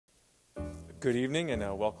Good evening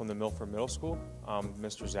and welcome to Milford Middle School. I'm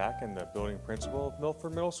Mr. Zach and the building principal of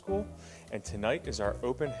Milford Middle School, and tonight is our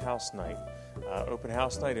open house night. Open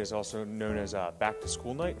house night is also known as back to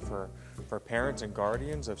school night for parents and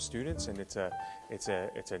guardians of students, and it's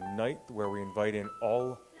a night where we invite in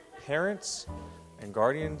all parents and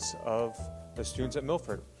guardians of the students at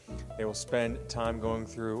Milford. They will spend time going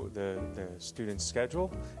through the student's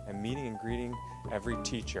schedule and meeting and greeting every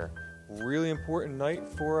teacher. Really important night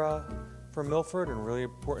for Milford, and really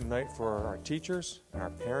important night for our teachers and our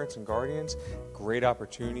parents and guardians. Great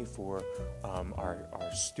opportunity for our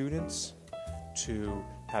students to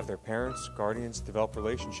have their parents, guardians develop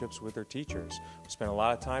relationships with their teachers. We spend a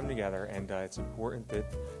lot of time together, and it's important that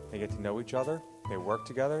they get to know each other, they work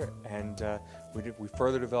together, and we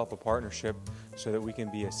further develop a partnership so that we can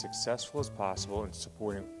be as successful as possible in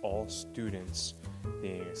supporting all students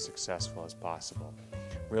being as successful as possible.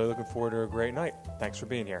 Really looking forward to a great night. Thanks for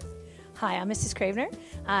being here. Hi, I'm Mrs. Cravener.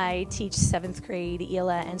 I teach 7th grade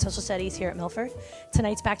ELA and social studies here at Milford.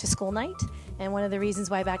 Tonight's back to school night, and one of the reasons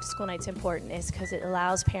why back to school night's important is because it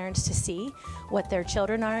allows parents to see what their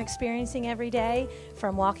children are experiencing every day,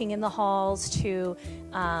 from walking in the halls to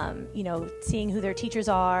seeing who their teachers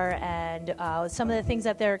are and some of the things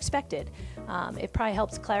that they're expected. It probably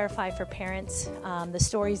helps clarify for parents the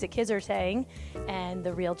stories that kids are saying and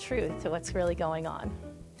the real truth of what's really going on.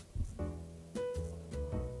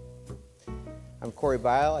 I'm Corey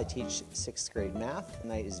Bile. I teach 6th grade math.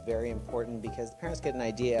 Tonight is very important because the parents get an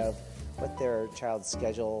idea of what their child's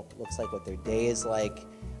schedule looks like, what their day is like,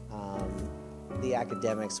 the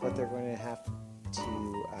academics, what they're going to have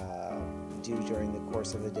to do during the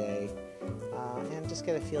course of the day, and just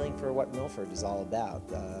get a feeling for what Milford is all about.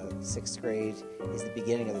 6th grade is the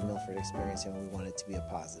beginning of the Milford experience, and we want it to be a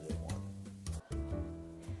positive one.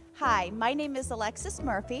 Hi, my name is Alexis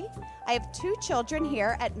Murphy. I have 2 children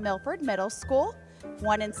here at Milford Middle School,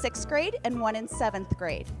 one in 6th grade and one in 7th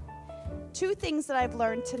grade. 2 things that I've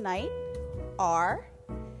learned tonight are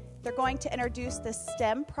they're going to introduce the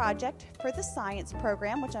STEM project for the science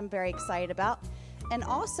program, which I'm very excited about, and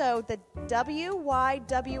also the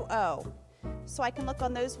WYWO, so I can look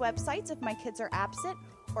on those websites if my kids are absent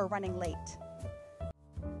or running late.